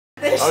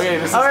Bryce. Okay,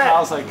 this is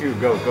Kyle's haiku.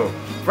 Go.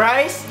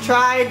 Bryce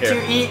tried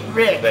to eat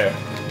Rick. There.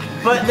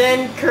 But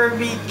then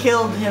Kirby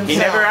killed himself. He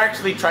never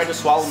actually tried to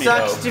swallow me,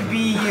 Sucks though. to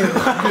be you.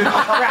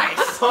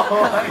 Bryce.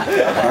 Oh my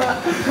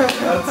god.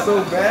 That's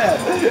so bad.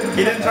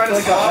 He didn't try to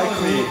swallow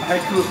me.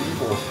 Haiku of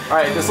evil.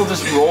 Alright, this will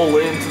just roll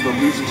into the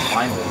losers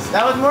finals.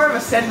 That was more of a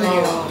send you.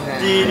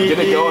 Get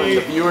it going.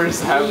 The viewers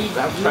have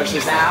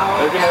precious.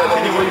 They're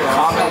gonna leave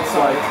comments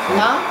like,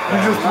 Huh? You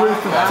just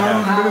wasted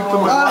 2 minutes of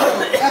my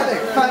life.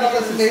 Epic, Final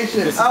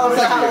Destination. This is wasting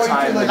your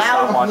time. Like,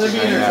 stop watching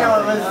it No, now.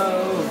 it was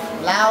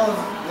Lao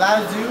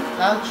Zoo?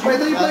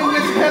 Wait, then you playing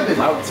against Kevin.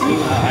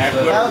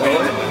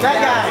 That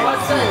guy.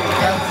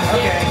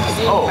 Okay.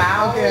 Oh.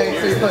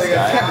 Okay, so you're playing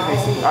against Kevin,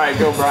 basically. Alright,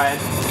 go, Brian.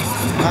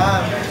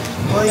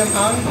 William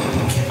Hung.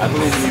 I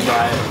believe in you,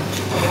 Brian.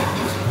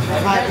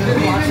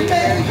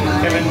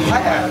 Kevin, you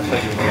have to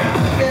play again.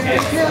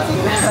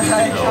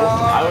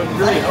 I would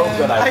really hope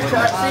that I wouldn't.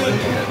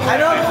 I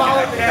don't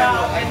follow the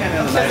crowd.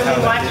 Because we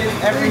watch it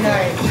every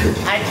night.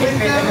 I take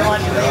it and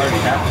watch it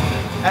later.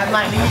 At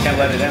my I can't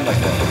let it end like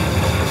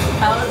that.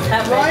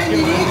 Ryan, you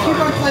need to keep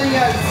on playing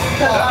as...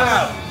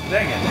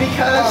 Dang it.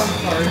 Because...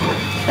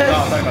 No,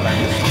 I'm talking about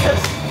that.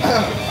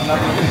 I'm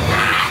not going to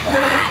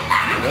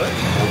Really?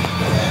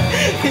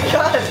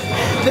 Because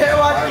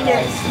they're watching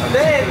it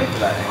then,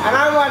 and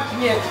I'm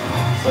watching it.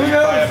 Who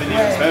knows? I have an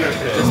even better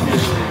fit.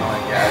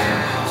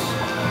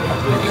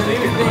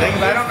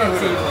 I don't know who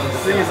to... The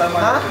thing is, I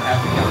might not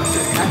have to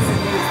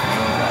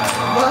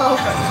Well,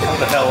 Shut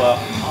the hell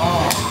up.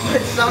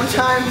 but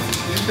sometimes...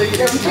 If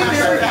you're falling,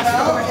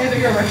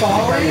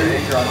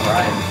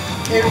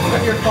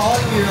 when you're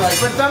falling, you're like...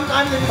 But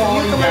sometimes it's a new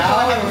falling commercial I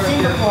down, haven't or seen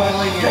you're before.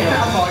 falling, you're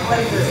not falling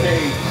back to the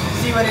stage.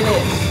 See what it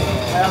is.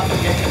 I often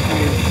get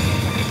confused.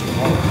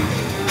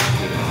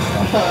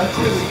 That's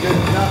really good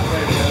stuff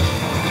right there.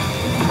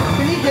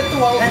 Can you get the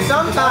wall? And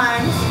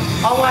sometimes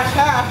I'll watch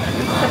half and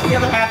watch the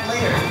other half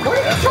later. What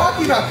are you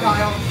talking about,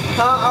 Kyle?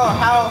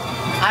 How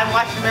I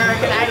watch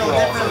American Idol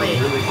differently,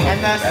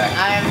 and thus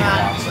I am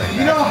not.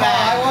 You know how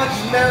I watch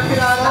American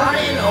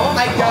Idol?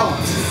 I don't.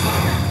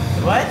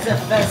 What? It's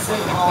a festive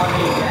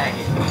holiday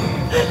jacket.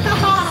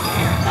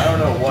 I don't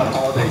know what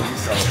holiday you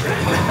celebrate.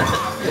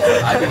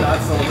 I do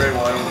not celebrate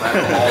one when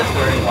I'm always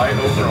wearing white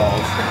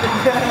overalls.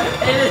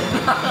 It is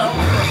not.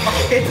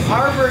 It's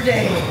Arbor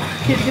Day.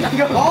 He's gonna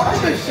go. All of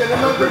this shit,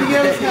 I'm not going to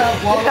get us kind of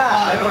one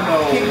I don't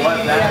know what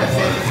that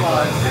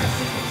was.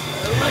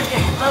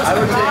 I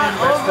would take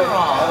Christmas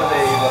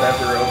holiday,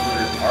 whatever, over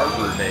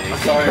Arbor Day.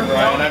 Sorry,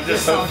 Brian. I'm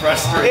just so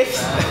frustrated.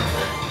 It's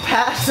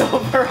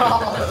Passover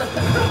holiday.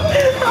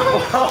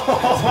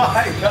 Oh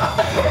my god!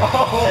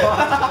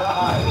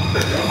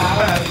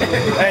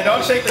 Hey,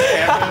 don't shake the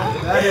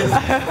camera.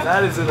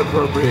 That is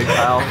inappropriate,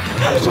 Kyle.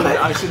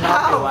 I should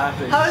not be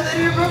laughing. How is that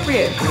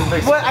inappropriate?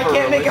 What? I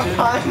can't make a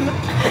pun.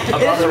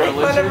 It is make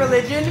fun of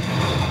religion.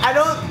 I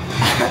don't.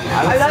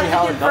 I'm not to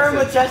confirm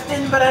with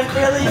Justin, but I'm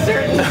fairly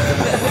certain the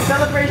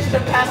celebration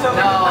of Passover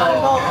does not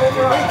involve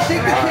overall.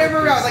 Shake the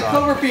camera around like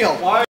Cloverfield.